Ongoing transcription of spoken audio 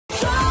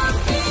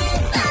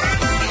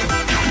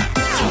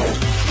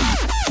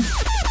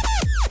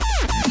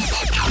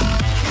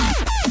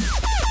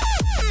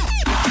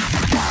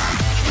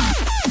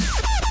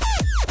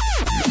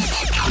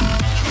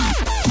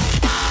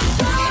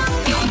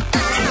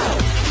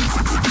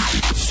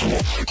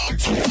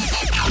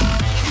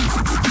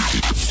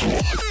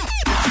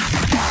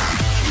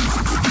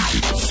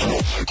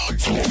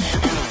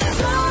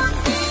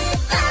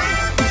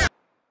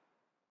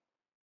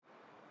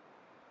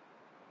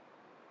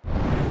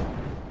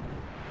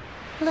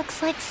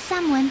Looks like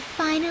someone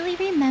finally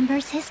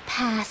remembers his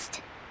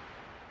past.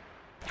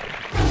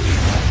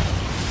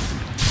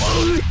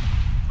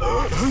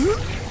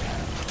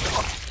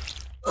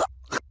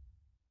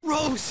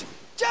 Rose!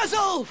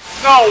 Jezel!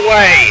 No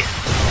way!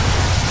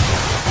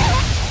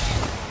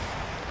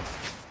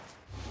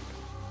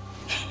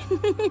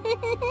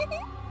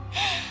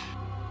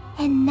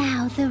 And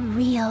now the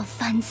real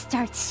fun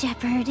starts,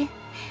 Shepard.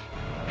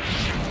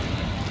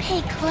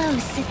 Pay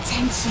close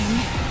attention.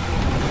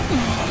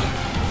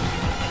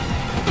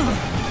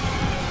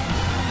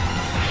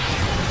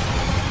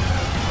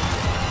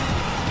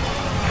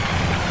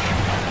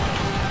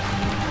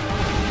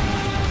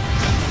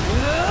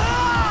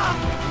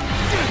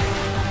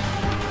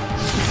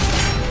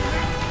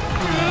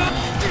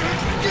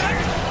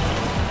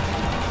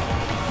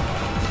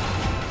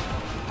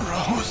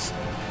 Rose?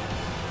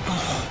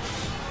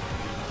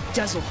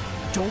 Jezel,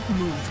 don't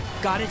move.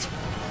 Got it?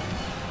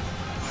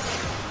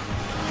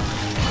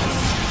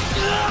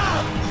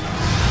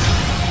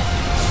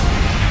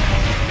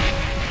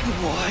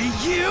 Why,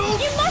 you?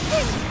 You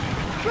mustn't!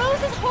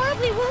 Rose is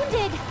horribly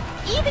wounded.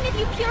 Even if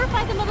you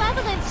purify the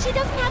malevolence, she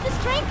doesn't have the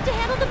strength to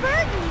handle the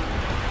burden.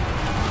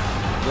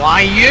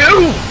 Why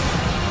you?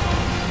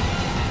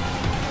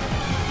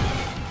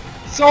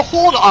 So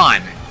hold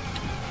on.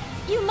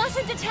 You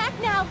mustn't attack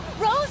now.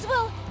 Rose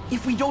will...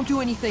 If we don't do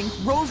anything,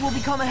 Rose will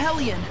become a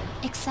Hellion.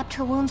 Except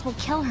her wounds will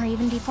kill her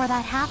even before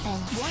that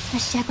happens. What? A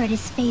Shepard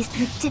is faced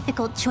with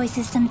difficult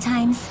choices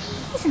sometimes.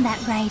 Isn't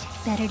that right?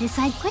 Better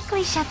decide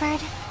quickly, Shepard.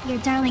 Your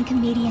darling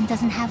comedian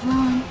doesn't have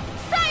long.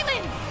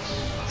 Silence!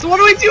 So what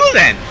do we do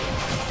then?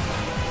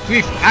 Do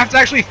we have to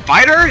actually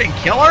fight her and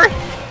kill her?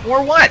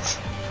 Or what?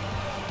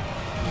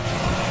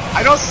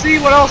 I don't see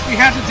what else we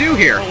have to do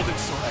here. Hold it,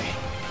 Soleil.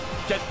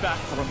 Get back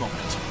for a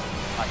moment.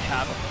 I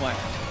have a plan.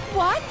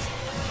 What?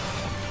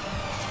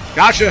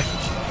 Gotcha.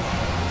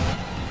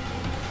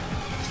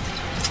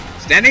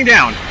 Standing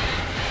down.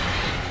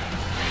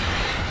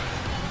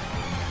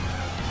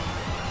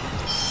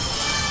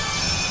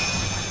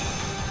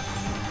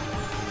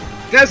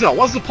 Jezel,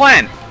 what's the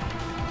plan?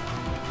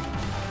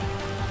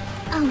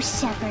 Oh,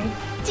 Shepard,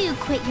 do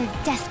quit your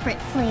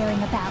desperate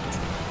flailing about.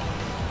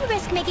 You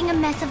risk making a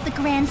mess of the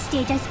grand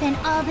stage I spent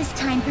all this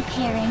time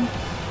preparing.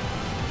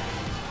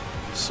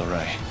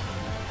 Soleil,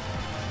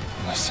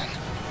 listen.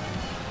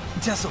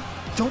 Jezel,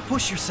 don't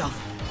push yourself.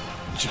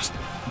 Just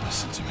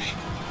listen to me.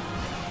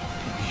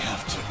 We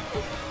have to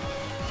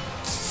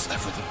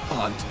sever the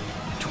bond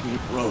between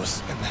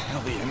Rose and the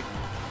Hellion.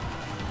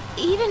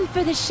 Even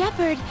for the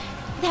Shepard,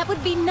 that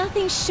would be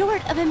nothing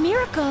short of a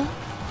miracle.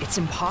 It's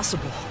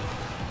impossible.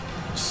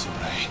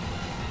 Soleil,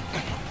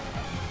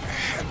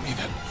 hand me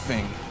that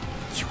thing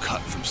you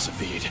cut from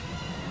Savid.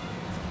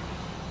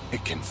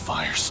 It can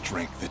fire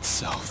strength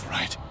itself,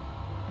 right?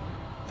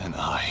 And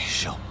I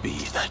shall be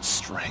that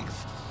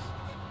strength.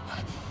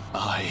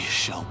 I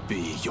shall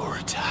be your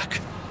attack.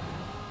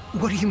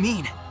 What do you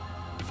mean?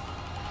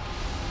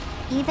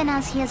 Even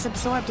as he is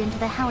absorbed into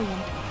the Hellion,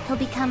 he'll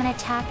become an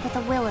attack with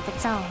a will of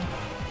its own.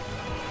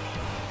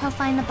 He'll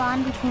find the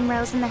bond between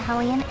Rose and the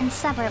Hellion and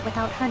sever it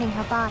without hurting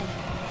her body.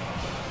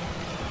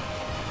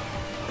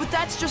 But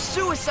that's just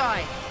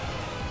suicide!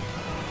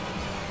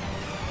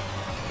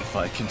 If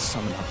I can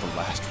summon up the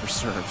last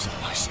reserves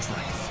of my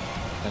strength,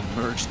 and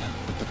merge them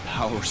with the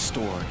power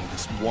stored in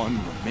this one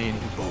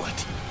remaining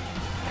bullet,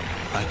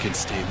 I can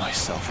stay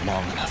myself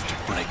long enough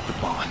to break the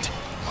bond,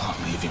 while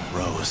leaving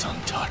Rose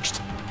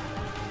untouched.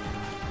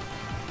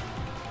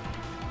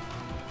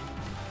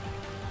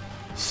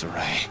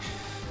 Saray,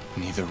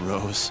 neither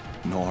Rose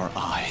nor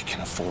I can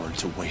afford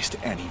to waste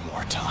any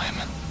more time.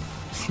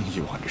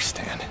 You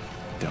understand,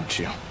 don't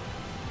you?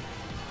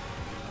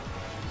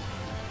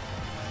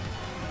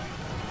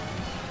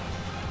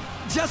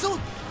 Jezel?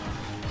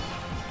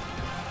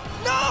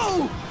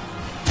 No!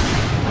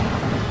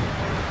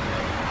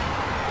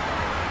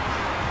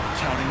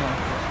 Counting on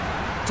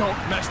her.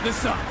 Don't mess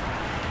this up!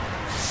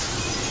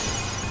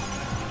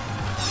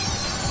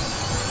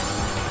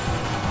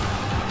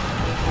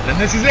 Then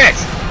this is it!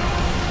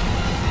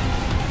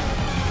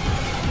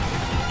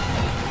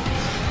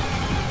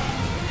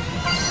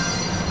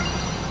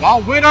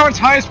 While wind armor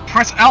ties,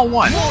 press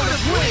L1.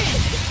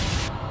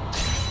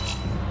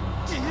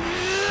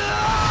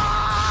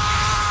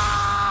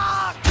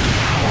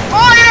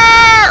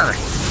 Fire!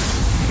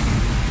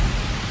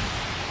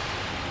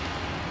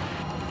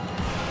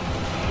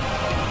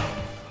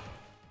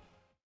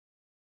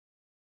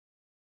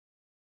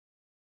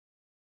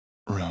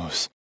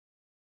 Rose,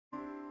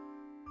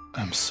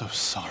 I'm so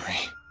sorry.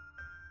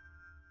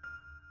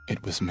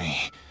 It was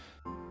me.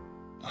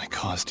 I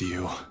caused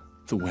you,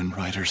 the Wind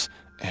Riders,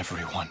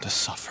 everyone to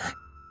suffer.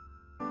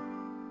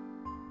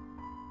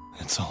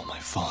 It's all my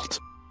fault.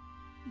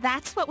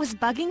 That's what was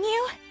bugging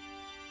you?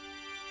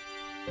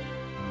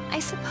 I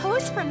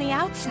suppose from the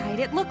outside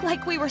it looked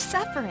like we were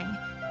suffering.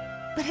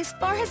 But as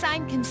far as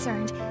I'm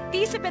concerned,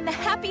 these have been the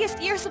happiest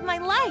years of my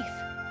life.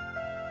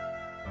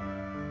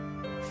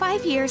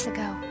 5 years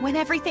ago, when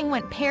everything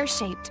went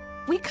pear-shaped,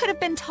 we could have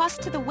been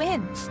tossed to the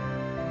winds.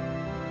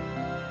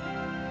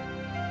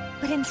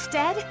 But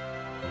instead,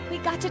 we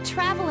got to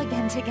travel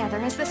again together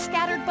as the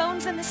scattered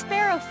bones and the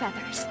sparrow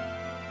feathers.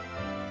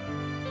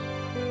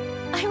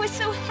 I was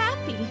so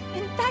happy.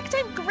 In fact,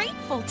 I'm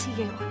grateful to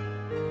you.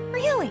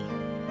 Really.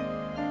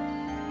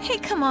 Hey,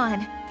 come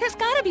on. There's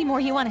gotta be more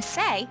you want to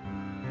say.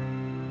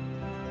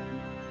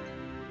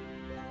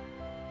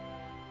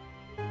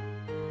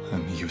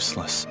 I'm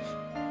useless.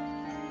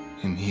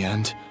 In the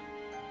end,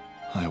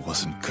 I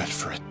wasn't good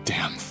for a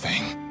damn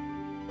thing.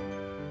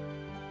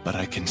 But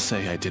I can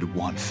say I did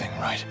one thing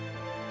right.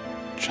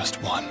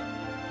 Just one.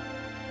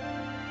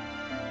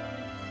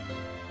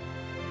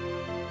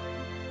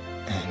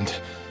 And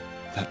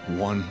that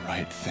one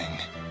right thing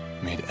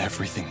made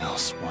everything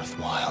else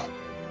worthwhile.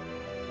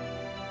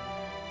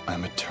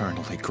 I'm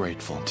eternally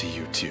grateful to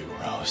you too,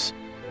 Rose.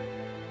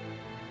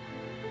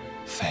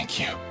 Thank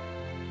you.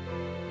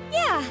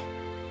 Yeah.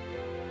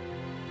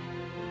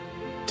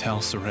 Tell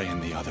Saray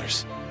and the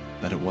others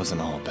that it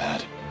wasn't all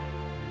bad.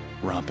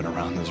 Romping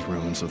around those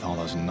ruins with all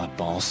those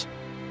nutballs.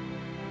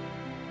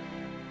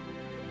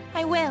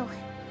 I will.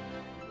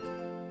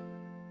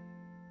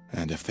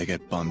 And if they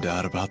get bummed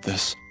out about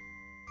this,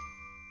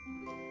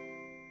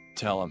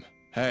 tell them,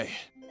 hey,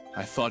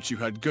 I thought you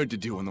had good to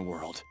do in the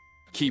world.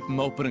 Keep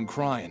moping and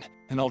crying,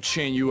 and I'll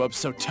chain you up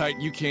so tight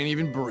you can't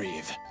even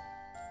breathe.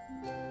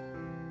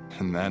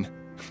 And then,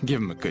 give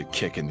them a good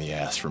kick in the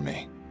ass for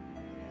me.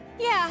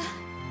 Yeah.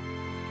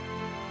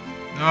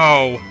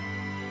 No.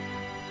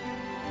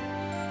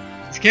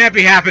 This can't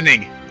be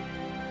happening.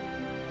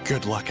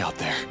 Good luck out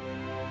there.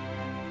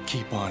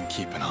 Keep on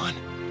keeping on.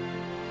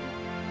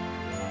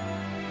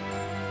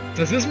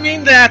 Does this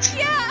mean that...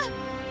 Yeah!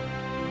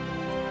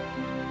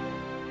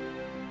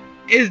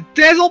 Is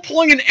Dazzle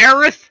pulling an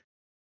Aerith?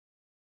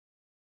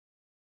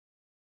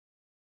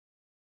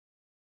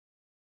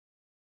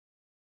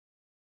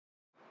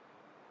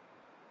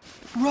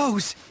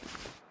 Rose!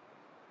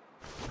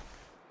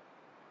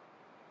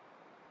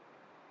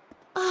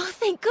 Oh,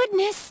 thank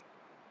goodness.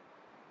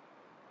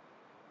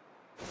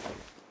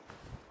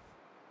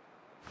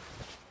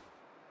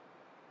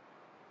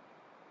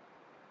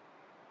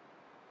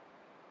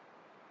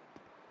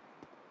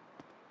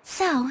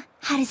 So,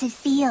 how does it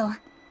feel?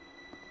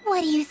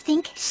 What do you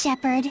think,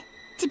 Shepherd?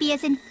 To be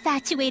as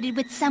infatuated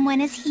with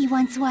someone as he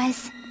once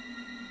was?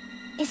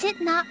 Is it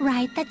not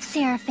right that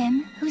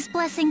Seraphim, whose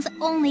blessings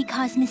only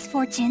cause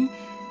misfortune,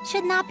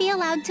 should not be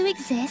allowed to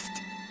exist?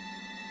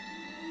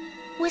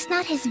 Was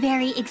not his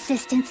very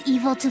existence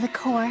evil to the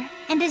core,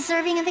 and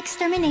deserving of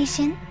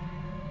extermination?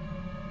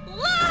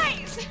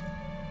 Lies!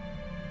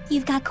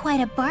 You've got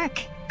quite a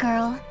bark,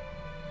 girl.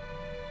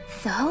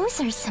 Those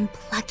are some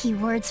plucky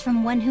words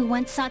from one who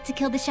once sought to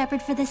kill the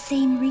Shepherd for the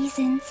same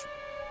reasons.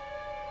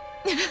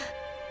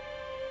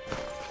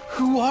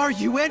 Who are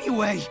you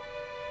anyway?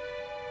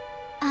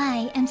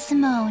 I am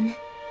Simone.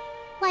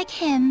 Like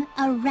him,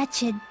 a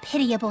wretched,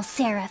 pitiable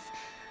seraph,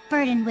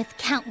 burdened with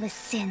countless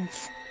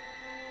sins.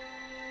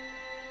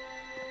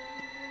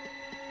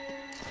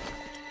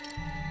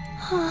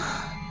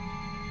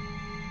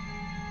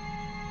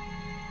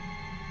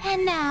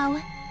 And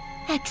now,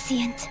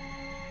 Exeunt.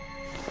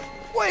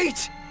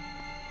 Wait!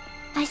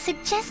 I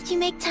suggest you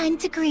make time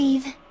to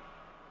grieve.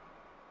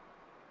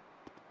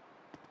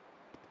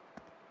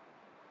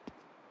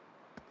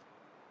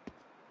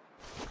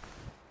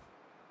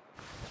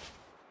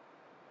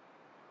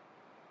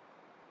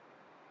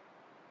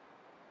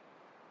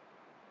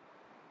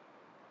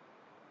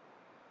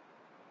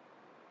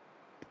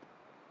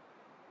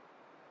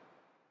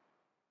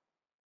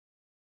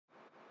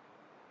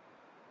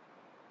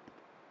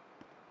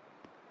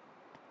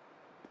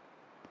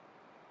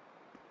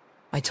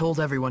 I told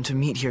everyone to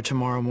meet here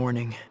tomorrow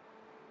morning.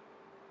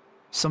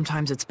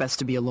 Sometimes it's best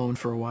to be alone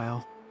for a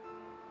while.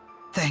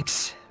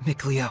 Thanks,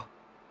 Mikleo.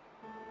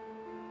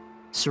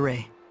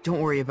 Saray,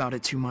 don't worry about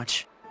it too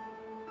much.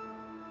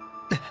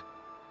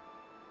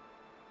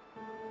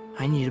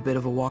 I need a bit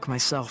of a walk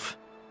myself.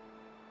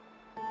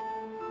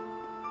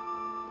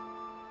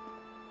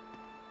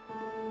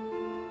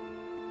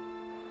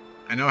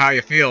 I know how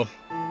you feel.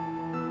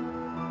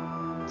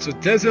 So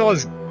Denzel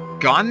is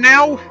gone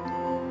now?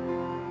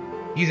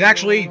 He's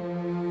actually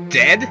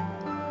dead?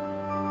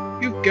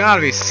 You've gotta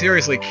be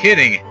seriously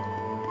kidding.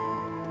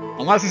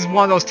 Unless it's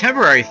one of those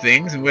temporary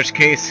things, in which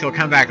case he'll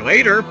come back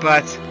later,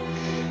 but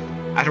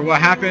after what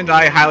happened,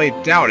 I highly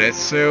doubt it,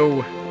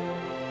 so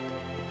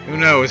who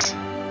knows.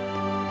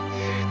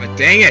 But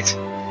dang it!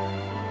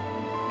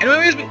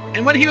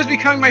 And when he was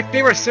becoming my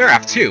favorite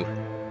Seraph, too.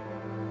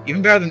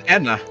 Even better than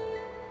Edna.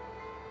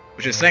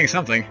 Which is saying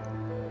something.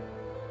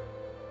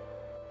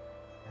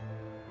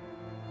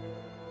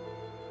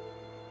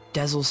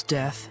 Dazzle's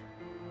death,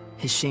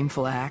 his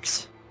shameful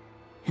acts,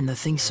 and the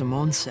things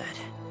Simone said.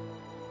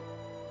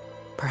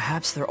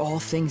 Perhaps they're all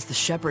things the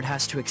Shepherd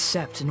has to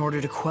accept in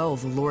order to quell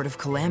the Lord of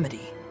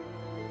Calamity.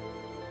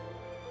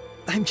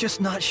 I'm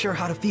just not sure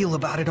how to feel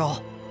about it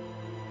all.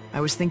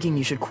 I was thinking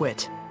you should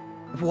quit.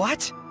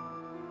 What?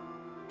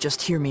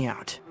 Just hear me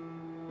out.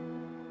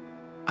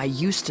 I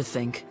used to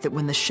think that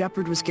when the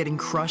Shepherd was getting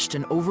crushed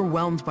and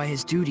overwhelmed by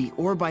his duty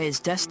or by his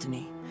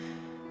destiny,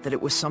 that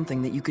it was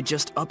something that you could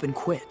just up and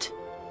quit.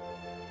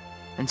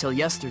 Until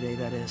yesterday,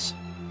 that is.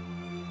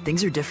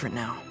 Things are different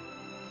now.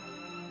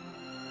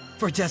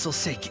 For Dezel's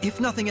sake, if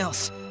nothing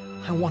else,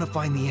 I want to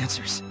find the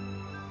answers.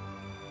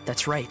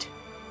 That's right.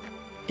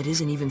 It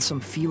isn't even some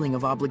feeling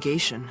of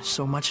obligation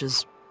so much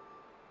as...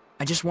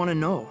 I just want to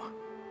know,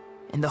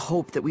 in the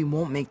hope that we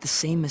won't make the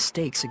same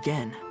mistakes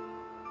again.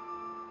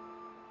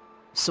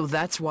 So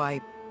that's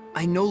why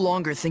I no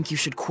longer think you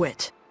should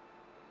quit.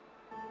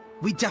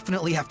 We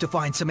definitely have to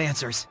find some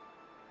answers.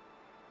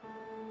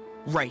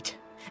 Right.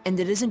 And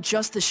it isn't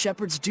just the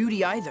Shepherd's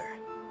duty either.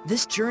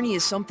 This journey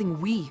is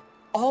something we,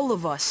 all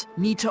of us,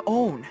 need to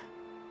own.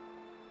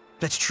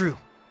 That's true.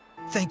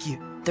 Thank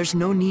you. There's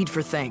no need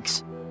for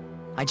thanks.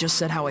 I just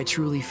said how I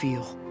truly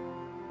feel.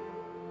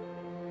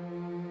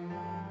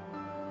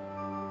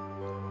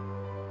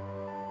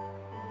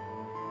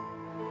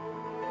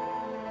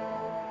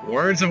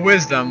 Words of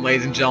wisdom,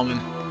 ladies and gentlemen.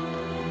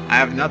 I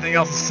have nothing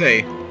else to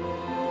say.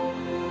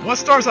 What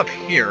star's up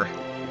here?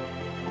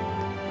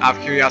 Out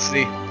of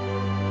curiosity.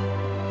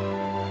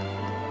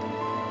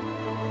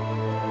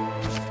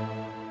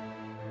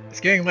 It's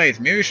getting late.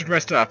 Maybe we should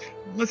rest up.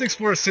 Let's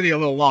explore the city a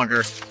little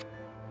longer.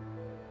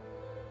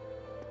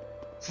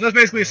 So that's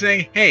basically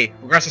saying, hey,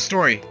 progress the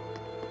story.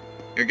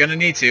 You're gonna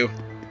need to.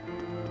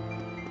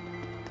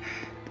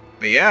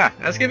 But yeah,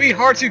 that's gonna be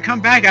hard to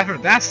come back after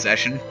that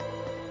session.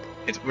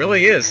 It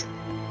really is.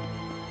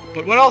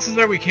 But what else is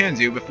there we can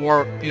do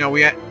before,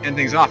 we end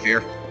things off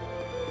here?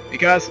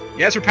 Because,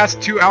 yes, we're past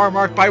the 2-hour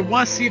mark, but I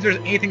want to see if there's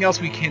anything else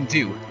we can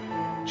do.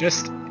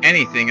 Just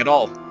anything at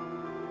all.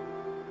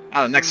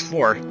 Ah, the next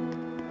floor.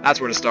 That's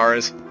where the star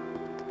is.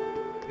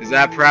 Is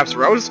that perhaps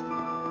Rose?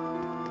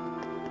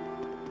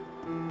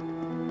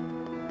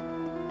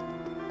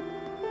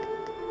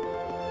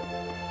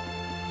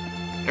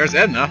 There's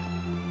Edna.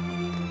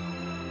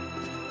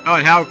 Oh,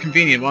 and how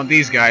convenient, one of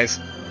these guys.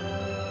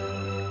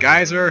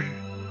 Geyser.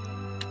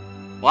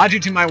 Well, add you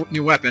to my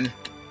new weapon.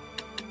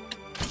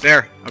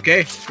 There.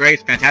 Okay.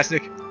 Great.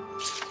 Fantastic.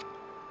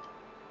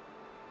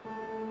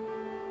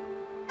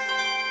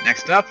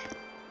 Next up,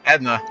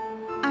 Edna.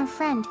 Our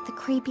friend, the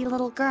creepy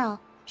little girl.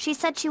 She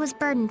said she was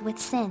burdened with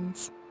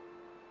sins.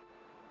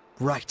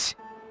 Right.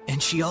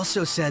 And she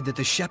also said that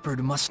the shepherd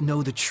must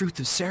know the truth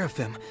of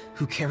Seraphim,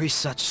 who carries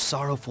such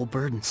sorrowful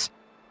burdens.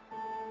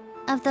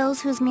 Of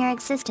those whose mere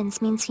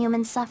existence means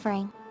human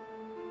suffering.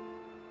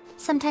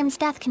 Sometimes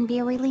death can be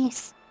a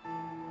release.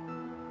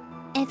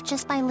 If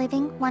just by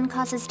living, one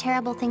causes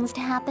terrible things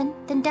to happen,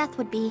 then death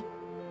would be.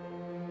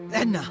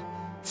 Edna,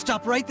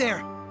 stop right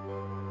there!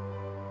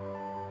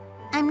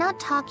 I'm not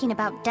talking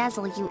about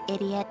Dezel, you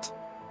idiot.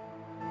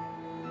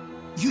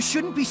 You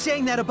shouldn't be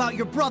saying that about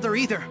your brother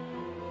either!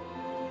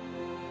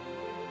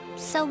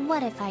 So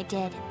what if I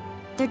did?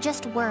 They're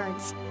just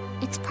words.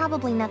 It's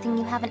probably nothing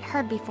you haven't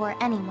heard before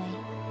anyway.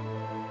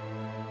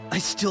 I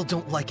still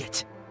don't like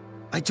it.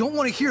 I don't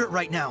want to hear it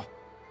right now.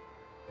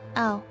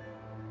 Oh.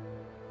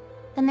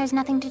 Then there's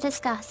nothing to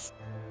discuss.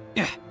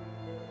 Yeah.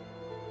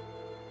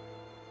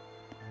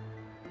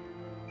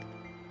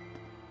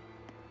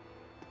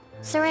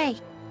 Saray.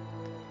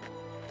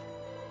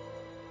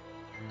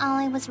 All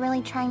I was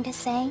really trying to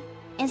say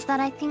is that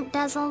I think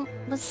Dezel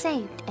was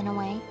saved in a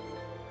way.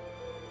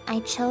 I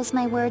chose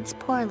my words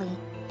poorly,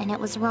 and it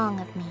was wrong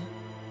of me.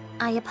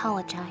 I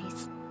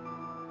apologize.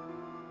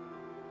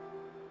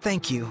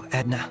 Thank you,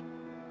 Edna.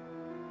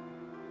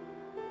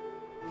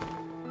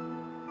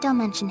 Don't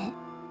mention it.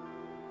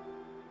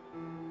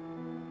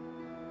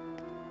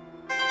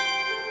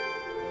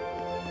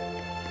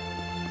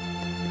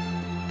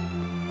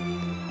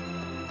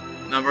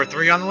 Number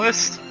 3 on the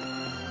list?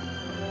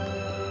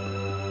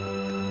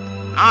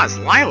 Ah, it's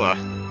Lila.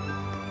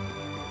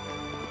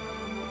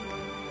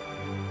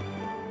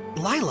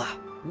 Lila,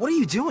 what are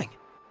you doing?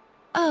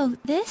 Oh,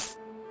 this?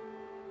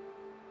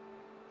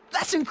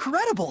 That's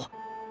incredible!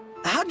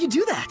 How'd you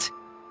do that?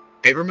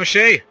 Paper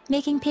mache.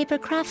 Making paper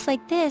crafts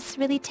like this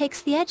really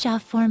takes the edge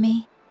off for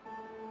me.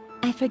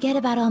 I forget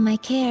about all my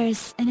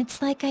cares, and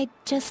it's like I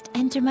just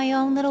enter my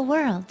own little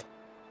world.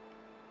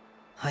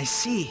 I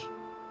see.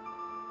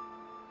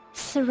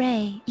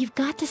 Saray, you've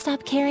got to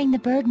stop carrying the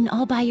burden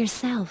all by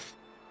yourself.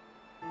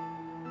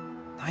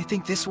 I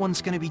think this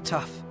one's gonna be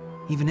tough,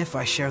 even if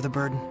I share the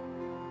burden.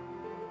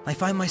 I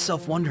find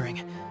myself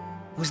wondering,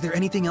 was there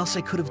anything else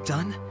I could have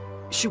done?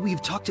 Should we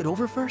have talked it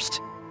over first?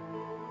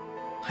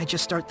 I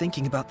just start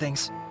thinking about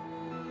things.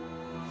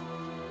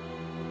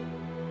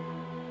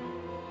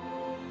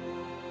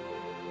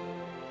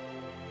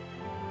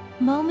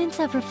 Moments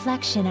of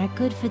reflection are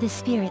good for the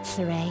spirit,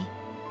 Saray,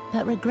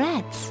 but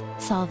regrets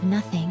solve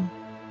nothing.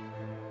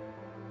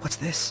 What's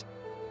this?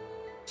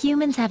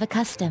 Humans have a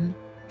custom.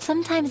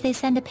 Sometimes they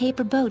send a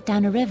paper boat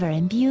down a river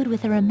imbued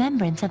with a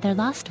remembrance of their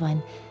lost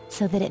one,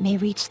 so that it may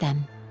reach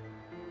them.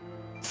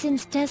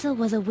 Since Dezel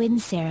was a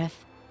wind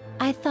seraph,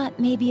 I thought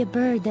maybe a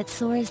bird that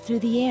soars through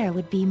the air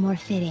would be more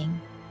fitting.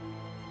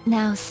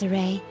 Now,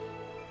 Saray,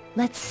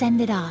 let's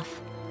send it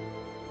off.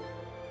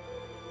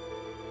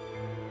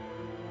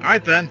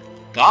 Alright then.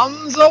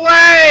 Thumbs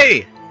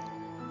away!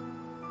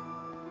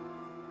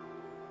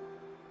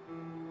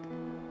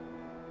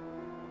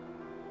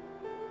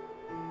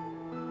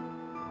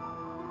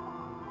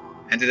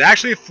 And it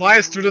actually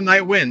flies through the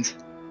night wind.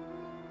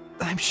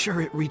 I'm sure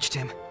it reached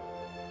him.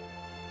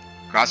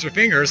 Cross your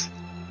fingers.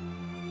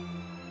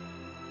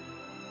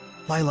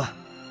 Lila,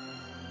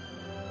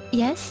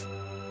 Yes?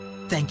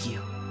 thank you.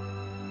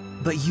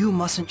 But you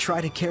mustn't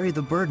try to carry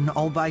the burden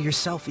all by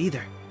yourself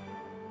either.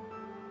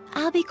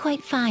 I'll be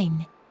quite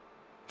fine.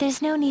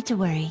 There's no need to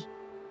worry.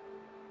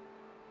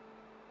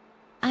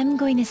 I'm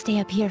going to stay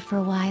up here for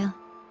a while.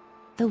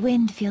 The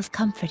wind feels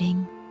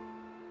comforting.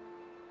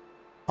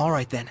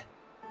 Alright then.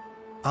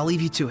 I'll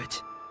leave you to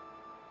it.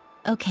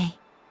 Okay.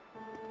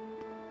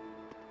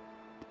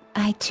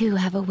 I too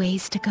have a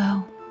ways to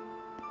go.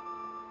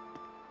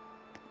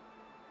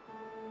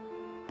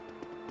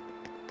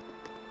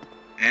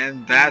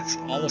 And that's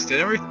almost it.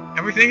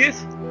 Everything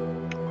is?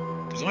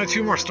 There's only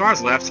 2 more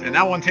stars left, and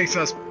that one takes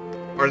us,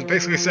 or it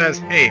basically says,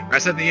 hey,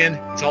 rest at the inn,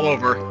 it's all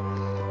over.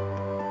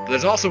 But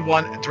there's also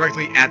one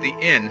directly at the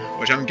inn,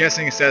 which I'm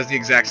guessing says the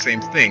exact same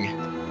thing.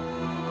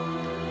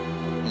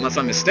 Unless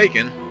I'm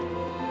mistaken.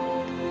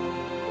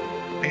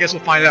 I guess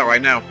we'll find out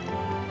right now.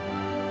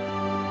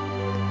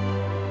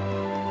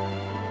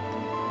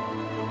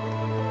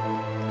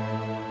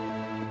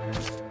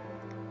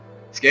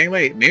 It's getting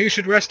late. Maybe we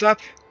should rest up?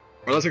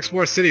 Or let's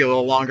explore the city a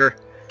little longer.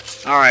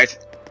 Alright.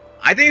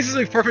 I think this is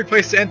a perfect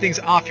place to end things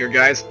off here,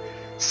 guys.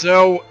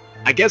 So,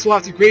 I guess we'll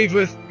have to grieve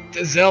with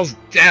Dezel's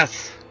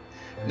death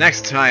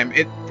next time.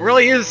 It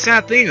really is a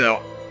sad thing,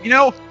 though. You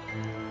know,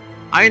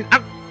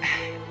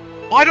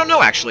 well, I don't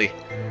know, actually.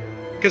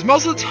 Because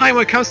most of the time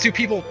when it comes to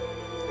people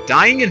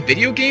dying in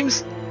video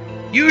games,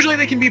 usually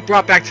they can be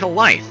brought back to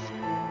life.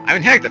 I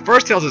mean, heck, the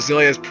first Tales of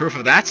Zestiria is proof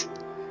of that,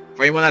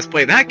 for anyone that's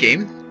played that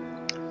game.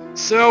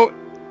 So,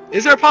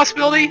 is there a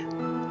possibility?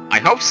 I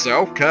hope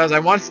so, because I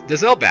want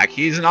Dezel back.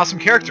 He's an awesome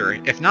character.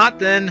 If not,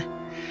 then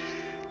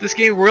this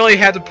game really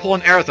had to pull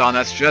an Aerith on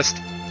that's just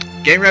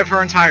getting rid of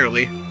her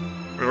entirely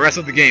for the rest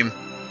of the game.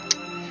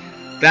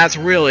 That's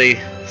really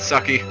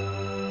sucky.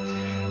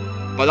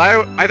 But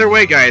either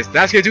way, guys,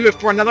 that's going to do it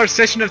for another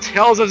session of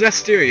Tales of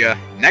Zestiria.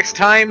 Next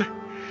time,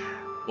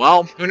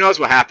 well, who knows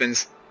what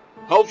happens.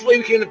 Hopefully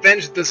we can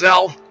avenge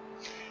Dezel.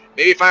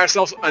 Maybe find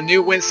ourselves a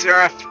new Wind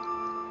Seraph.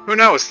 Who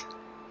knows?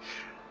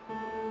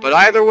 But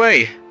either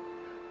way,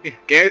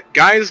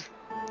 guys,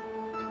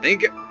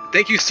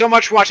 thank you so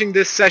much for watching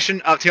this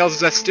session of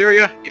Tales of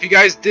Zestiria. If you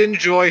guys did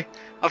enjoy,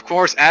 of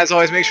course, as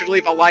always, make sure to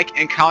leave a like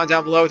and comment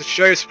down below to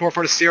show your support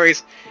for the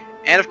series.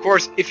 And of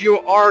course, if you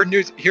are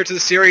new here to the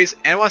series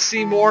and want to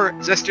see more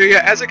Zestiria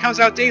as it comes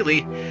out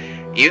daily,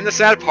 even the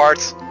sad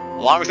parts,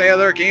 along with any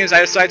other games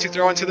I decide to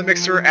throw into the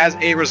mixer as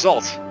a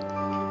result,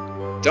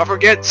 don't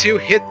forget to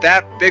hit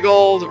that big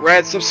old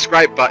red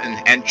subscribe button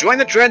and join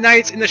the Dread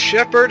Knights in the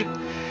Shepherd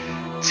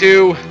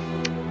to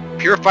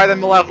purify the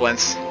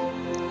malevolence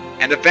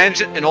and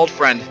avenge an old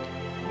friend.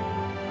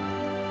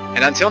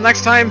 And until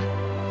next time,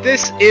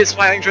 this is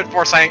Smiling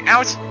Dread4 signing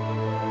out.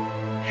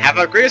 Have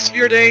a great rest of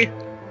your day,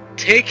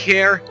 take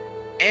care,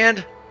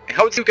 and I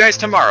hope to see you guys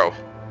tomorrow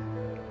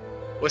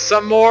with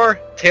some more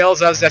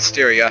Tales of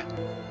Zestiria.